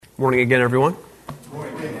Morning again, everyone.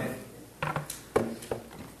 Morning.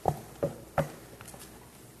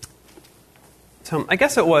 So I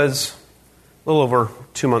guess it was a little over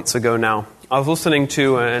 2 months ago now. I was listening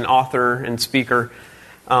to an author and speaker,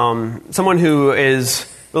 someone who is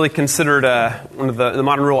really considered one of the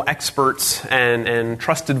modern rural experts and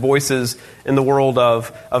trusted voices in the world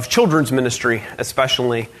of children's ministry,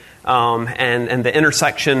 especially, and the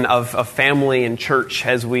intersection of family and church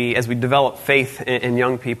as we develop faith in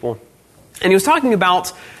young people. And he was talking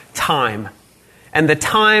about time, and the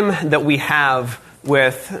time that we have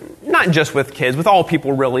with, not just with kids, with all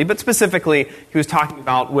people really, but specifically he was talking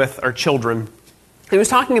about with our children. He was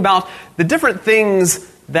talking about the different things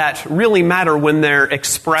that really matter when they're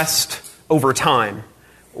expressed over time,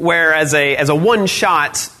 whereas as a one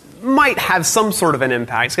shot might have some sort of an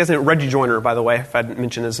impact. This guy's named Reggie Joiner, by the way, if I didn't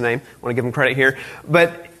mention his name. I want to give him credit here.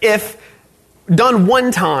 But if done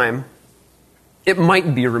one time, it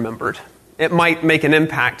might be remembered. It might make an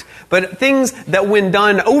impact. But things that when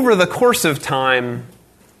done over the course of time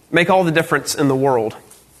make all the difference in the world.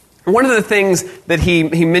 One of the things that he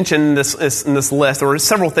mentioned in this list, or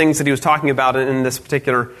several things that he was talking about in this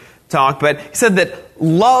particular talk, but he said that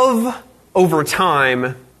love over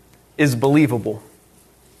time is believable.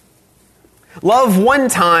 Love one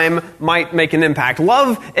time might make an impact.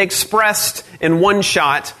 Love expressed in one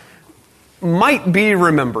shot might be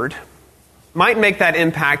remembered, might make that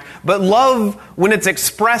impact, but love, when it's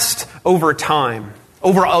expressed over time,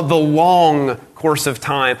 over the long course of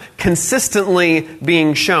time, consistently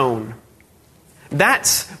being shown,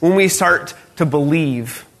 that's when we start to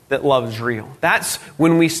believe that love is real. That's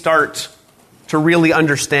when we start to really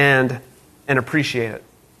understand and appreciate it.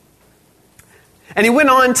 And he went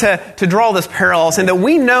on to draw this parallel, saying that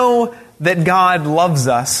we know that God loves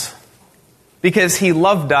us because He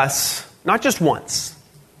loved us not just once,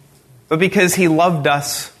 but because He loved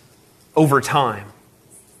us over time.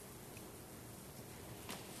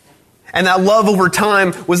 And that love over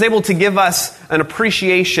time was able to give us an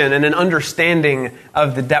appreciation and an understanding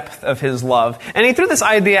of the depth of His love. And he threw this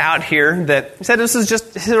idea out here that he said this is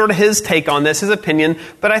just sort of his take on this, his opinion,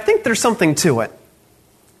 but I think there's something to it.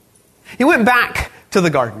 He went back to the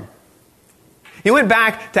garden. He went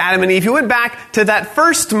back to Adam and Eve. He went back to that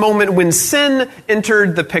first moment when sin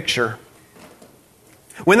entered the picture.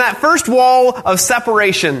 When that first wall of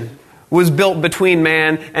separation was built between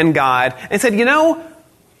man and God. And said,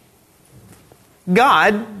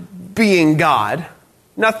 God, being God,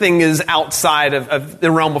 nothing is outside of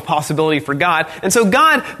the realm of possibility for God. And so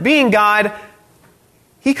God, being God,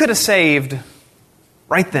 He could have saved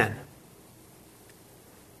right then.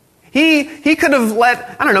 He could have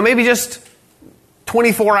let, maybe just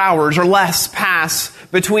 24 hours or less pass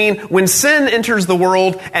between when sin enters the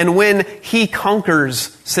world and when He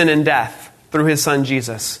conquers sin and death through His Son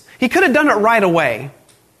Jesus. He could have done it right away,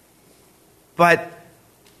 but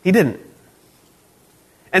He didn't.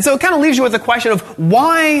 And so it kind of leaves you with the question of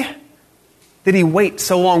why did He wait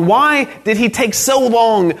so long? Why did He take so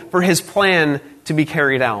long for His plan to be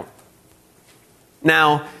carried out?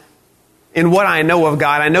 Now, in what I know of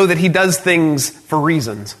God, I know that He does things for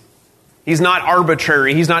reasons. He's not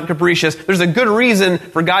arbitrary. He's not capricious. There's a good reason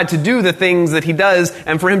for God to do the things that He does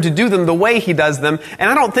and for Him to do them the way He does them. And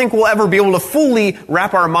I don't think we'll ever be able to fully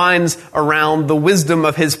wrap our minds around the wisdom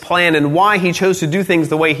of His plan and why He chose to do things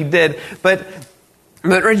the way He did. But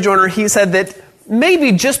Reggie Joiner, he said that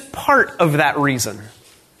maybe just part of that reason,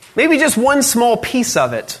 maybe just one small piece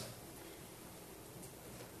of it,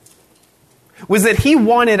 was that He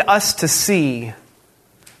wanted us to see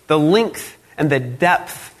the length and the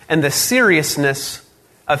depth and the seriousness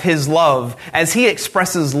of His love as He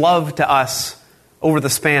expresses love to us over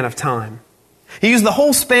the span of time. He used the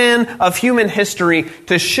whole span of human history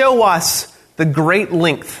to show us the great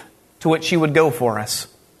length to which He would go for us.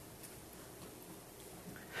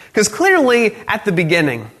 Because clearly, at the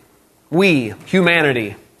beginning, we,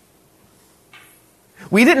 humanity,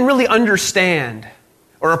 we didn't really understand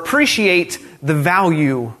or appreciate the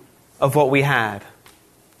value of what we had.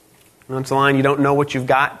 That's the line, you don't know what you've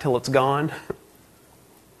got till it's gone.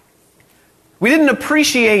 We didn't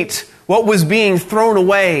appreciate what was being thrown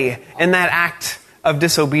away in that act of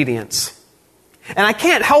disobedience. And I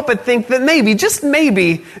can't help but think that maybe, just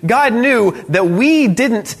maybe, God knew that we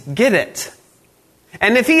didn't get it.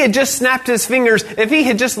 And if He had just snapped His fingers, if He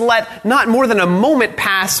had just let not more than a moment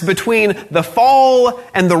pass between the fall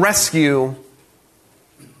and the rescue,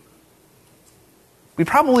 we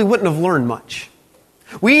probably wouldn't have learned much.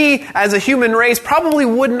 We, as a human race, probably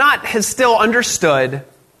would not have still understood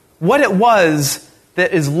what it was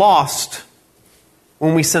that is lost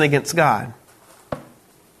when we sin against God.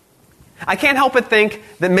 I can't help but think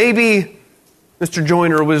that maybe Mr.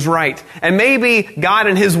 Joyner was right. And maybe God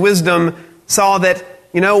in his wisdom saw that,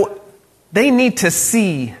 they need to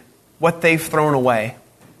see what they've thrown away.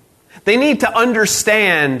 They need to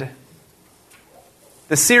understand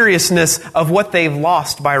the seriousness of what they've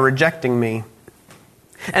lost by rejecting me.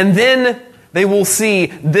 And then they will see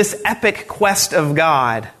this epic quest of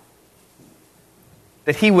God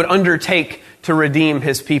that he would undertake to redeem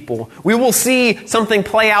his people. We will see something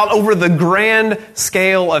play out over the grand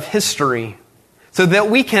scale of history so that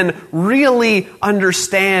we can really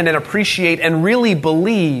understand and appreciate and really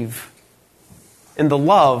believe in the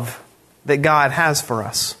love that God has for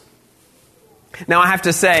us. Now, I have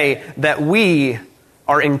to say that we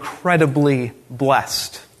are incredibly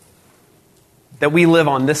blessed that we live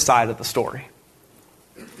on this side of the story,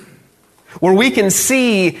 where we can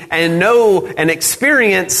see and know and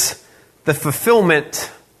experience the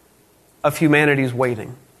fulfillment of humanity's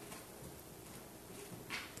waiting.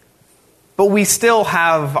 But we still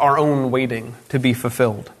have our own waiting to be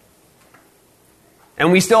fulfilled.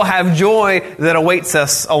 And we still have joy that awaits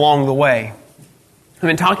us along the way. I've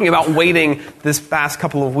been talking about waiting this past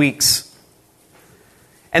couple of weeks.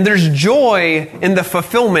 And there's joy in the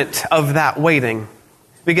fulfillment of that waiting.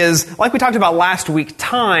 Because, like we talked about last week,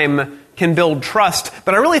 time can build trust,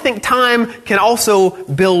 but I really think time can also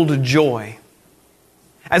build joy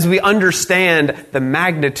as we understand the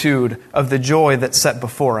magnitude of the joy that's set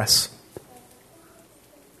before us.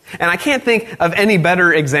 And I can't think of any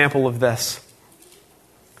better example of this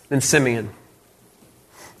than Simeon.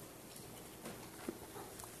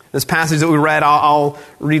 This passage that we read, I'll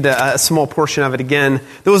read a small portion of it again.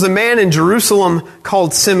 There was a man in Jerusalem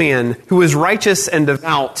called Simeon who was righteous and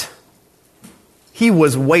devout. He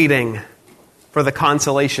was waiting for the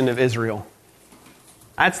consolation of Israel.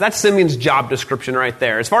 That's Simeon's job description right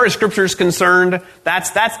there. As far as Scripture is concerned,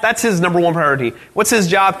 that's his number one priority. What's his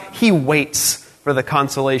job? He waits for the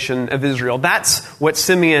consolation of Israel. That's what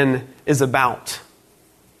Simeon is about.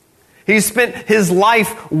 He spent his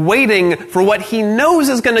life waiting for what he knows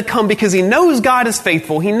is going to come because he knows God is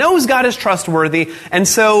faithful. He knows God is trustworthy. And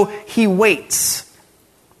so he waits.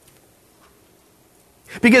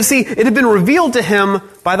 Because, see, it had been revealed to him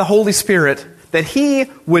by the Holy Spirit that he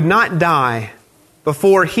would not die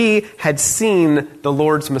before he had seen the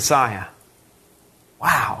Lord's Messiah.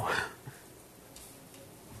 Wow.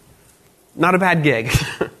 Not a bad gig.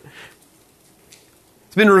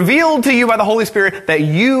 It's been revealed to you by the Holy Spirit that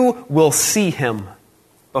you will see him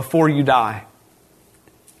before you die.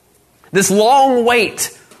 This long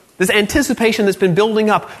wait, this anticipation that's been building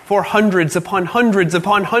up for hundreds upon hundreds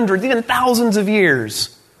upon hundreds, even thousands of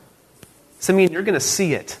years. Simeon, you're going to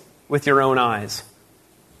see it with your own eyes.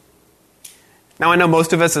 Now, I know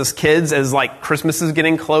most of us as kids, as Christmas is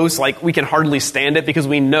getting close, we can hardly stand it because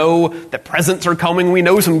we know that presents are coming. We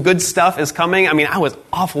know some good stuff is coming. I was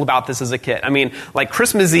awful about this as a kid.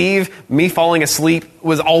 Christmas Eve, me falling asleep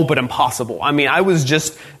was all but impossible. I was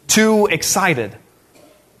just too excited.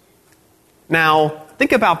 Now,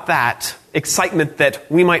 think about that excitement that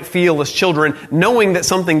we might feel as children, knowing that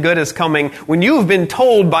something good is coming, when you have been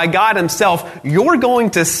told by God himself, you're going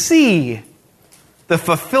to see the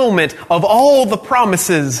fulfillment of all the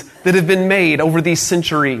promises that have been made over these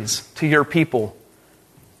centuries to your people.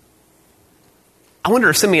 I wonder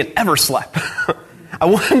if Simeon ever slept. I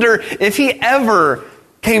wonder if he ever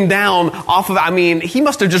came down off of, he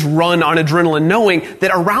must have just run on adrenaline, knowing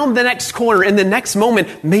that around the next corner, in the next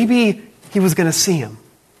moment, maybe he was going to see him.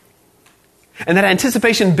 And that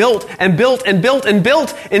anticipation built and built and built and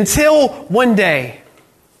built until one day,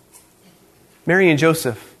 Mary and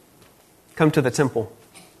Joseph come to the temple.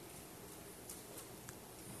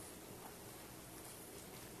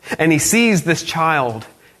 And he sees this child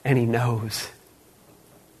and he knows.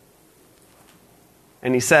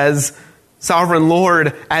 And he says, Sovereign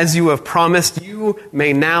Lord, as you have promised, you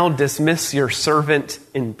may now dismiss your servant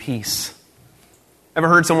in peace. Ever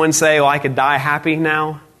heard someone say, I could die happy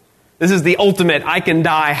now? This is the ultimate, I can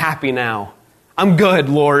die happy now. I'm good,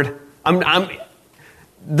 Lord.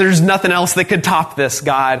 There's nothing else that could top this,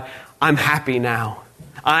 God. I'm happy now.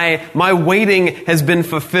 My waiting has been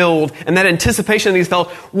fulfilled, and that anticipation that he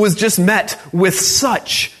felt was just met with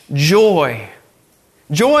such joy.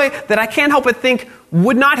 Joy that I can't help but think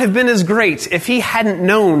would not have been as great if he hadn't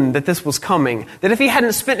known that this was coming, that if he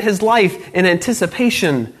hadn't spent his life in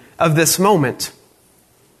anticipation of this moment.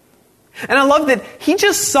 And I love that he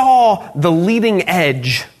just saw the leading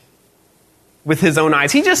edge with his own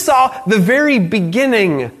eyes. He just saw the very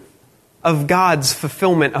beginning of God's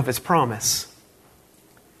fulfillment of his promise.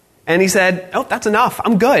 And he said, that's enough.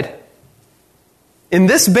 I'm good. In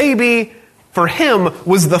this baby, for him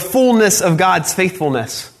was the fullness of God's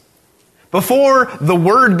faithfulness. Before the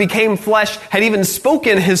Word became flesh, had even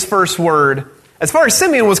spoken his first word, as far as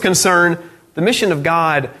Simeon was concerned, the mission of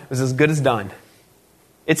God was as good as done.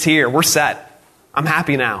 It's here. We're set. I'm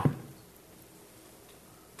happy now.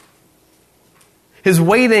 His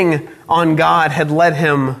waiting on God had led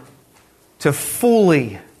him to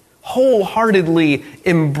fully, wholeheartedly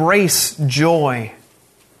embrace joy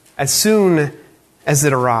as soon as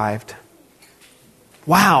it arrived.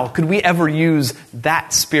 Wow, could we ever use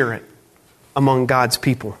that spirit among God's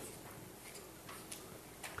people?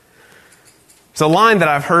 It's a line that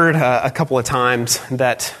I've heard a couple of times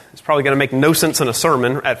that is probably going to make no sense in a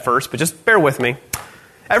sermon at first, but just bear with me.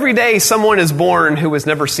 Every day someone is born who has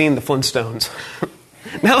never seen the Flintstones.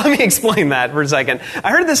 Now let me explain that for a second.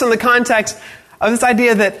 I heard this in the context of this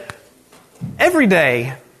idea that every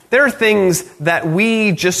day there are things that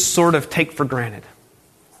we just sort of take for granted.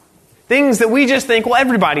 Things that we just think, well,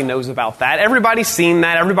 everybody knows about that. Everybody's seen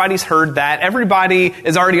that. Everybody's heard that. Everybody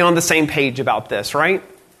is already on the same page about this, right?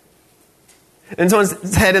 And someone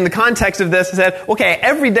said in the context of this, said, okay,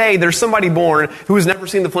 every day there's somebody born who has never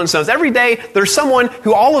seen the Flintstones. Every day there's someone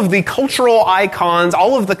who all of the cultural icons,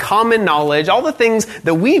 all of the common knowledge, all the things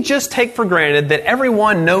that we just take for granted that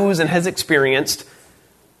everyone knows and has experienced.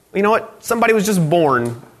 You know what? Somebody was just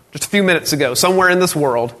born just a few minutes ago somewhere in this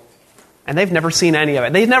world, and they've never seen any of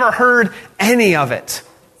it. They've never heard any of it.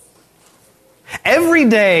 Every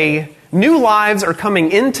day, new lives are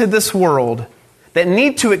coming into this world that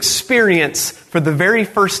need to experience for the very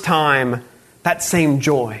first time that same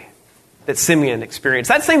joy that Simeon experienced,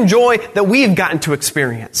 that same joy that we've gotten to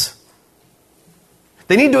experience.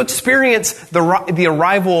 They need to experience the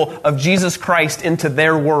arrival of Jesus Christ into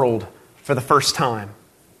their world for the first time.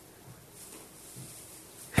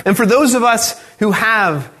 And for those of us who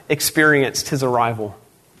have experienced his arrival,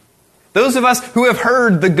 those of us who have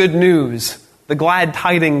heard the good news, the glad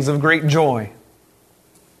tidings of great joy,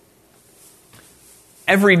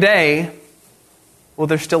 every day, well,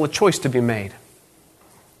 there's still a choice to be made.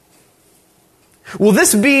 Will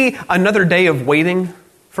this be another day of waiting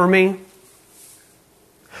for me?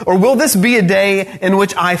 Or will this be a day in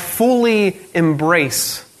which I fully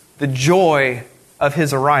embrace the joy of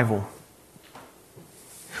his arrival?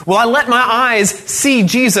 Will I let my eyes see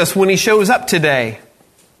Jesus when he shows up today?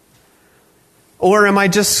 Or am I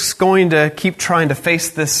just going to keep trying to face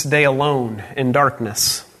this day alone in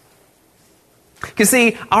darkness? Because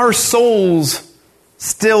see, our souls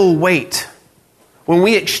still wait when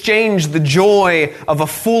we exchange the joy of a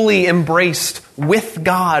fully embraced with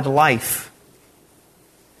God life.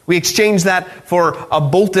 We exchange that for a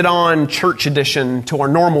bolted-on church edition to our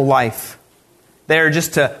normal life. There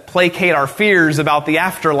just to placate our fears about the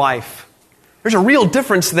afterlife. There's a real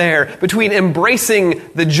difference there between embracing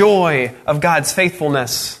the joy of God's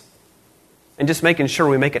faithfulness and just making sure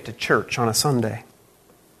we make it to church on a Sunday.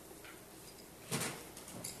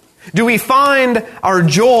 Do we find our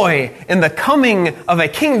joy in the coming of a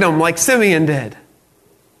kingdom like Simeon did?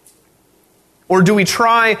 Or do we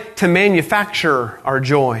try to manufacture our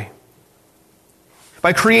joy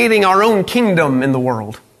by creating our own kingdom in the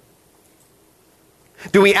world?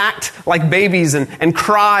 Do we act like babies and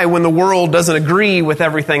cry when the world doesn't agree with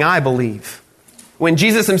everything I believe? When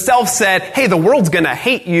Jesus himself said, hey, the world's going to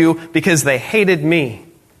hate you because they hated me.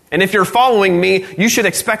 And if you're following me, you should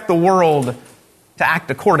expect the world to act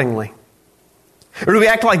accordingly. Or do we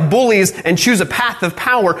act like bullies and choose a path of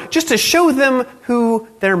power just to show them who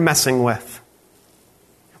they're messing with?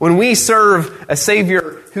 When we serve a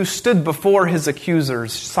Savior who stood before his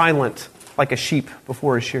accusers, silent like a sheep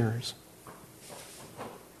before his shearers?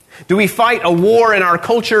 Do we fight a war in our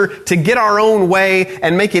culture to get our own way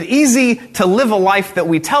and make it easy to live a life that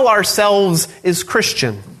we tell ourselves is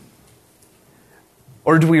Christian?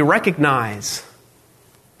 Or do we recognize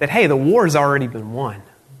that, hey, the war's already been won?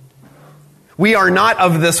 We are not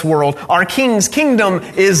of this world. Our King's kingdom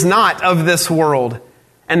is not of this world.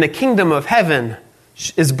 And the kingdom of heaven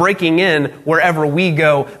is breaking in wherever we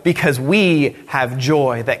go because we have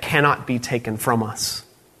joy that cannot be taken from us.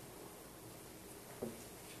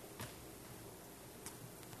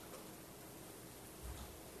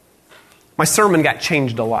 My sermon got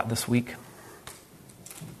changed a lot this week.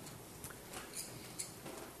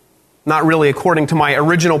 Not really according to my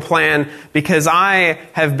original plan, because I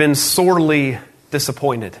have been sorely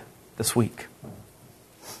disappointed this week.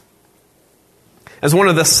 As one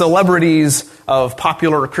of the celebrities of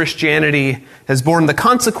popular Christianity has borne the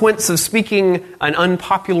consequence of speaking an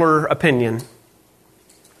unpopular opinion.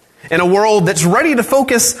 In a world that's ready to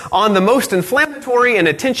focus on the most inflammatory and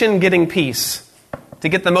attention-getting piece, to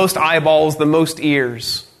get the most eyeballs, the most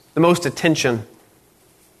ears, the most attention.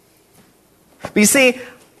 But you see,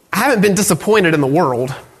 I haven't been disappointed in the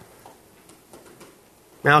world.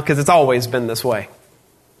 Now, because it's always been this way.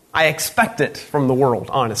 I expect it from the world,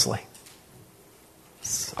 honestly.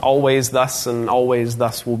 It's always thus and always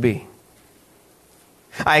thus will be.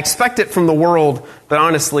 I expect it from the world, but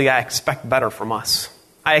honestly, I expect better from us.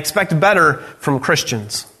 I expect better from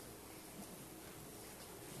Christians.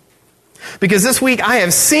 Because this week I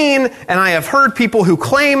have seen and I have heard people who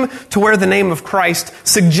claim to wear the name of Christ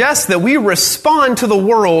suggest that we respond to the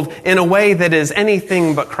world in a way that is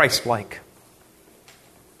anything but Christ-like.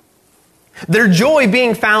 Their joy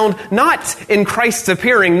being found not in Christ's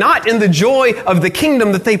appearing, not in the joy of the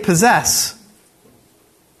kingdom that they possess,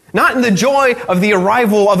 not in the joy of the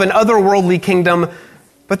arrival of an otherworldly kingdom,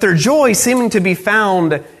 but their joy seeming to be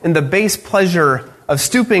found in the base pleasure of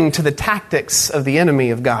stooping to the tactics of the enemy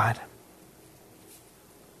of God.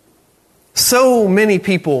 So many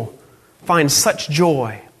people find such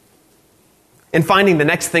joy in finding the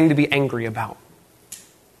next thing to be angry about,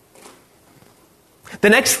 the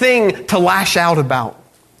next thing to lash out about,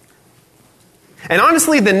 and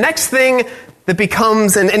honestly, the next thing that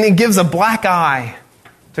becomes, and it gives a black eye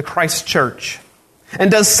to Christ's church, and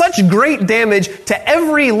does such great damage to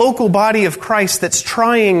every local body of Christ that's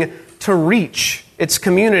trying to reach its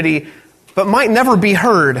community, but might never be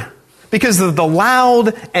heard because of the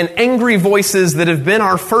loud and angry voices that have been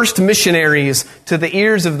our first missionaries to the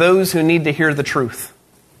ears of those who need to hear the truth.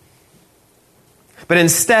 But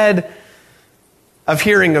instead of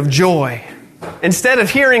hearing of joy, instead of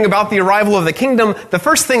hearing about the arrival of the kingdom, the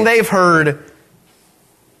first thing they've heard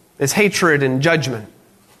is hatred and judgment.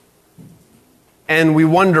 And we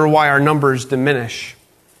wonder why our numbers diminish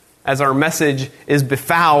as our message is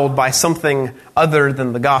befouled by something other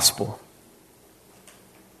than the gospel.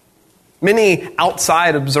 Many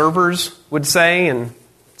outside observers would say, and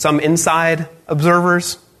some inside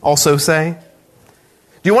observers also say,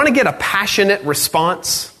 do you want to get a passionate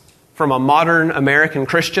response from a modern American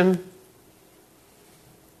Christian?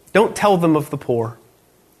 Don't tell them of the poor.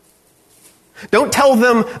 Don't tell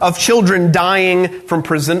them of children dying from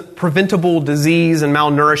preventable disease and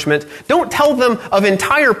malnourishment. Don't tell them of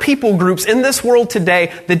entire people groups in this world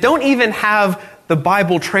today that don't even have the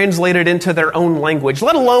Bible translated into their own language,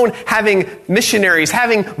 let alone having missionaries,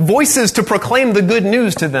 having voices to proclaim the good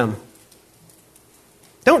news to them.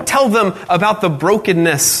 Don't tell them about the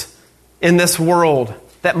brokenness in this world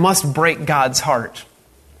that must break God's heart.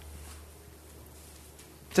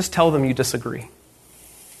 Just tell them you disagree.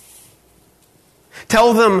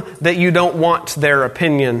 Tell them that you don't want their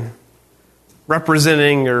opinion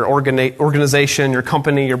representing your organization, your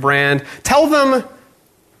company, your brand. Tell them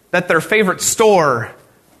that their favorite store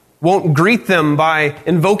won't greet them by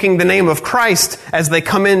invoking the name of Christ as they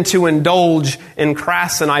come in to indulge in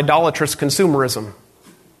crass and idolatrous consumerism.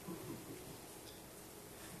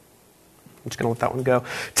 I'm just going to let that one go.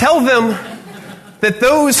 Tell them that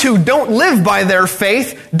those who don't live by their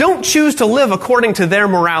faith don't choose to live according to their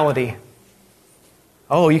morality.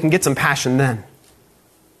 Oh, you can get some passion then.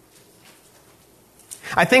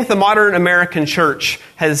 I think the modern American church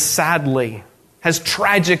has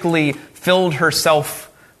tragically filled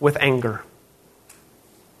herself with anger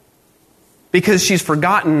because she's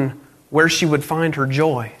forgotten where she would find her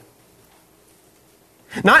joy.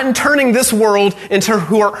 Not in turning this world into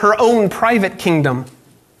her own private kingdom,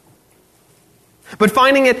 but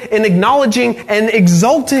finding it in acknowledging and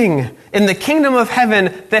exulting in the kingdom of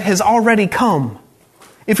heaven that has already come.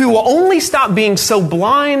 If we will only stop being so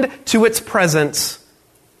blind to its presence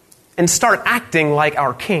and start acting like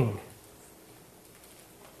our King.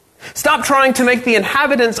 Stop trying to make the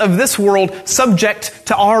inhabitants of this world subject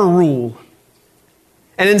to our rule.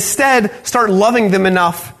 And instead, start loving them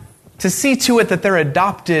enough to see to it that they're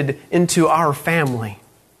adopted into our family.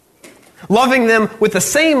 Loving them with the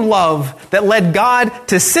same love that led God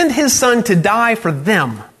to send His Son to die for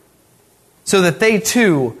them, so that they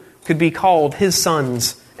too could be called His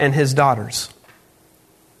sons and His daughters.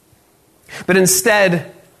 But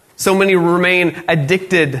instead, so many remain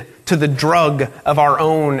addicted to the drug of our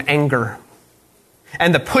own anger.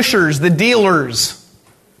 And the pushers, the dealers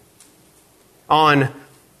on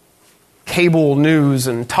cable news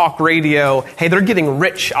and talk radio, hey, they're getting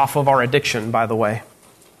rich off of our addiction, by the way.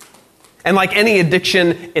 And like any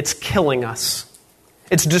addiction, it's killing us.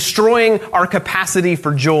 It's destroying our capacity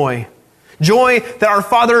for joy. Joy that our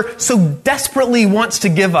Father so desperately wants to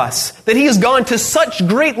give us, that He has gone to such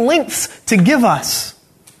great lengths to give us.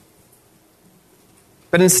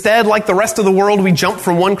 But instead, like the rest of the world, we jump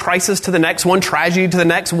from one crisis to the next, one tragedy to the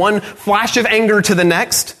next, one flash of anger to the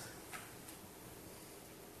next.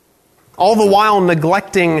 all the while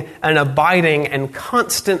neglecting an abiding and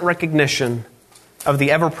constant recognition of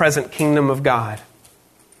the ever-present kingdom of God.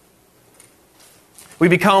 We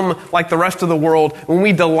become like the rest of the world when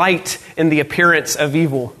we delight in the appearance of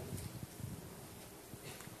evil,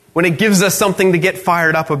 when it gives us something to get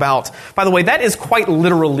fired up about. By the way, that is quite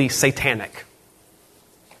literally satanic.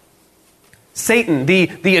 Satan,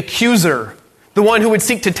 the accuser, the one who would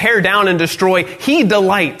seek to tear down and destroy, he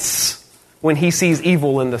delights when he sees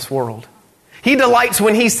evil in this world. He delights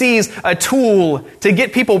when he sees a tool to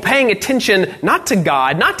get people paying attention not to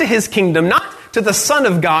God, not to his kingdom, not to the Son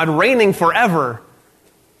of God reigning forever,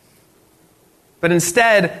 but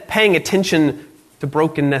instead paying attention to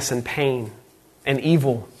brokenness and pain and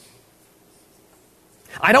evil.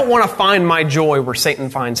 I don't want to find my joy where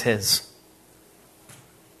Satan finds his.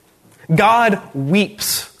 God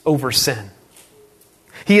weeps over sin.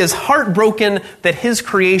 He is heartbroken that his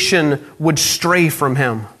creation would stray from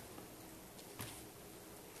him.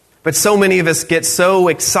 But so many of us get so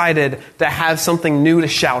excited to have something new to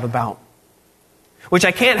shout about, which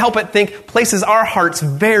I can't help but think places our hearts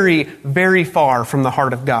very, very far from the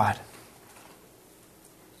heart of God.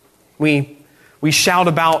 We shout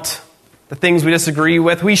about the things we disagree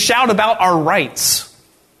with. We shout about our rights.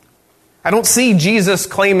 I don't see Jesus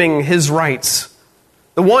claiming his rights.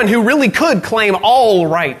 The one who really could claim all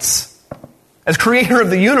rights. As creator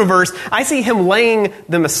of the universe, I see him laying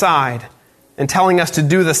them aside and telling us to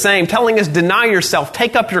do the same, telling us, deny yourself,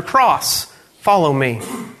 take up your cross, follow me.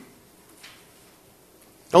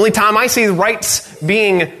 The only time I see rights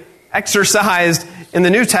being exercised in the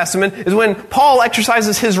New Testament is when Paul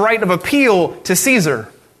exercises his right of appeal to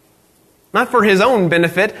Caesar. Not for his own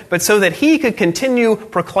benefit, but so that he could continue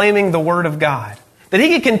proclaiming the Word of God. That he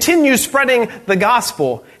could continue spreading the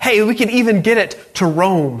gospel. Hey, we could even get it to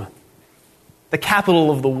Rome, the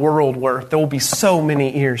capital of the world where there will be so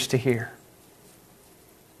many ears to hear.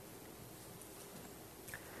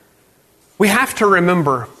 We have to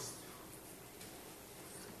remember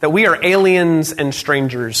that we are aliens and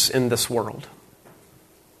strangers in this world.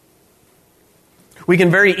 We can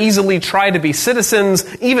very easily try to be citizens,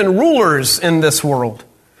 even rulers in this world.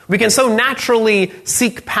 We can so naturally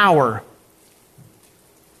seek power.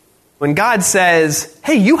 When God says,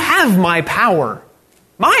 hey, you have my power.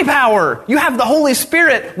 My power. You have the Holy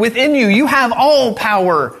Spirit within you. You have all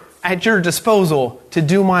power at your disposal to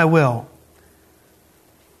do my will.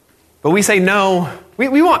 But we say, no,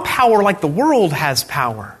 we want power like the world has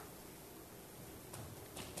power.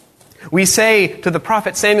 We say to the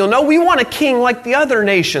prophet Samuel, no, we want a king like the other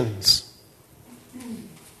nations.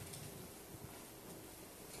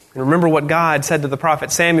 And remember what God said to the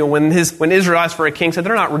prophet Samuel when Israel asked for a king, said,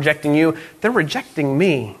 they're not rejecting you, they're rejecting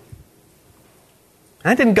me.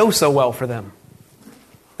 And that didn't go so well for them.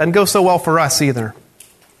 Doesn't go so well for us either.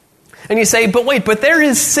 And you say, but wait, but there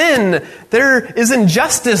is sin, there is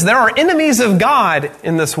injustice, there are enemies of God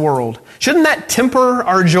in this world. Shouldn't that temper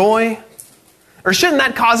our joy? Or shouldn't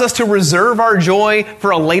that cause us to reserve our joy for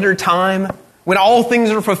a later time, when all things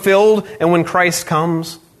are fulfilled and when Christ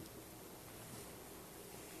comes?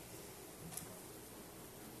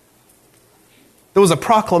 There was a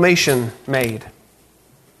proclamation made.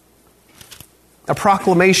 A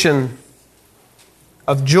proclamation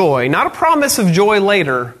of joy. Not a promise of joy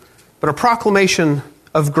later, but a proclamation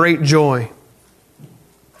of great joy.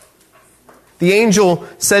 The angel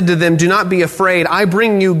said to them, do not be afraid. I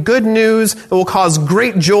bring you good news that will cause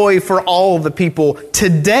great joy for all the people.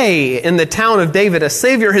 Today, in the town of David, a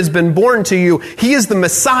Savior has been born to you. He is the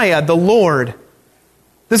Messiah, the Lord.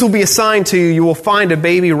 This will be a sign to you. You will find a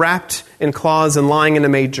baby wrapped in cloths and lying in a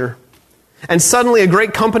manger. And suddenly a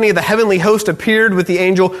great company of the heavenly host appeared with the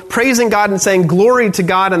angel, praising God and saying, glory to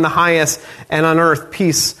God in the highest, and on earth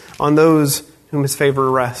peace on those whom his favor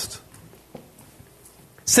rests.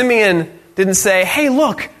 Simeon didn't say, hey,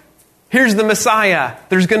 look, here's the Messiah.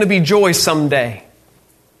 There's going to be joy someday.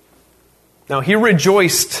 No, he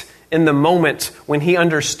rejoiced in the moment when he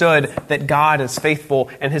understood that God is faithful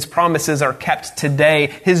and his promises are kept today.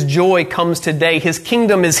 His joy comes today. His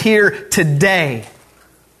kingdom is here today.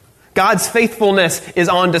 God's faithfulness is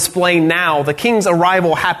on display now. The king's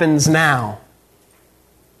arrival happens now.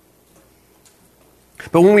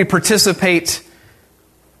 But when we participate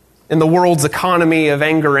in the world's economy of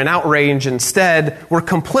anger and outrage instead, we're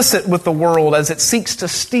complicit with the world as it seeks to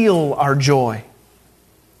steal our joy.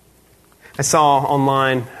 I saw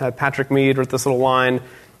online Patrick Mead wrote this little line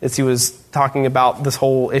as he was talking about this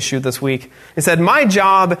whole issue this week. He said, my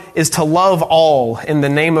job is to love all in the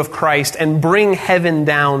name of Christ and bring heaven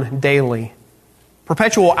down daily.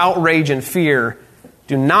 Perpetual outrage and fear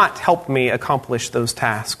do not help me accomplish those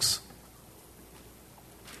tasks.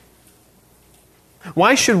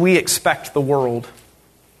 Why should we expect the world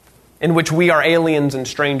in which we are aliens and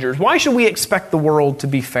strangers? Why should we expect the world to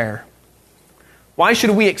be fair? Why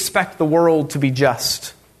should we expect the world to be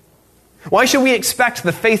just? Why should we expect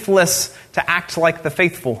the faithless to act like the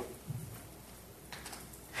faithful?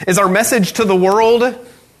 Is our message to the world,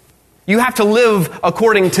 you have to live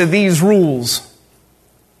according to these rules?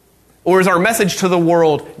 Or is our message to the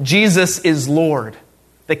world, Jesus is Lord,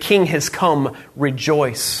 the King has come,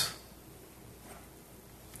 rejoice?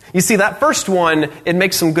 You see, that first one, it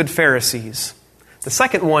makes some good Pharisees. The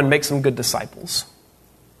second one makes some good disciples.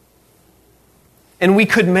 And we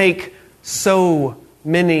could make so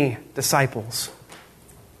many disciples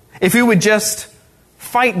if we would just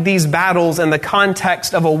fight these battles in the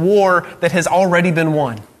context of a war that has already been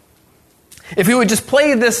won. If we would just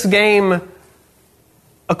play this game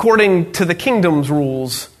according to the kingdom's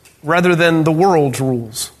rules rather than the world's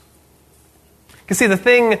rules. You see, the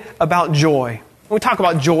thing about joy, we talk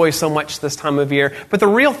about joy so much this time of year, but the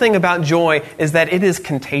real thing about joy is that it is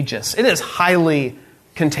contagious. It is highly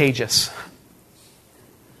contagious.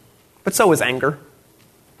 But so is anger.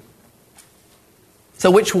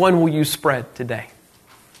 So which one will you spread today?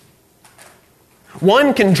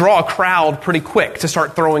 One can draw a crowd pretty quick to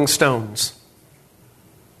start throwing stones.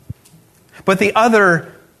 But the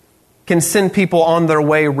other can send people on their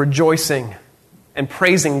way rejoicing and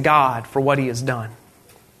praising God for what He has done.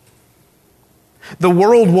 The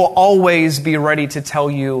world will always be ready to tell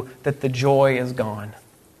you that the joy is gone.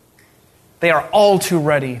 They are all too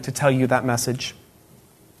ready to tell you that message.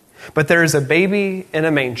 But there is a baby in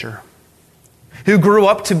a manger who grew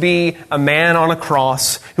up to be a man on a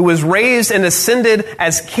cross, who was raised and ascended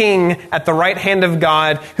as king at the right hand of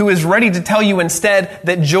God, who is ready to tell you instead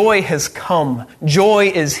that joy has come. Joy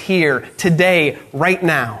is here, today, right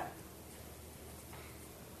now.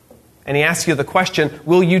 And He asks you the question,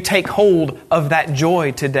 will you take hold of that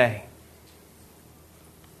joy today?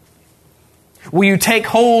 Will you take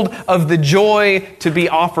hold of the joy to be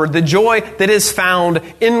offered, the joy that is found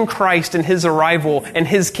in Christ and His arrival and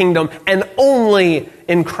His kingdom, and only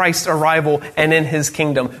in Christ's arrival and in His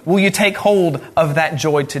kingdom? Will you take hold of that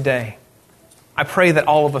joy today? I pray that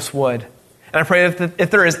all of us would. And I pray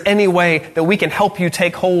if there is any way that we can help you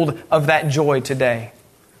take hold of that joy today,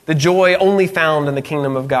 the joy only found in the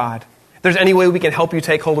kingdom of God. If there's any way we can help you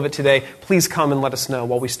take hold of it today, please come and let us know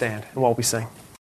while we stand and while we sing.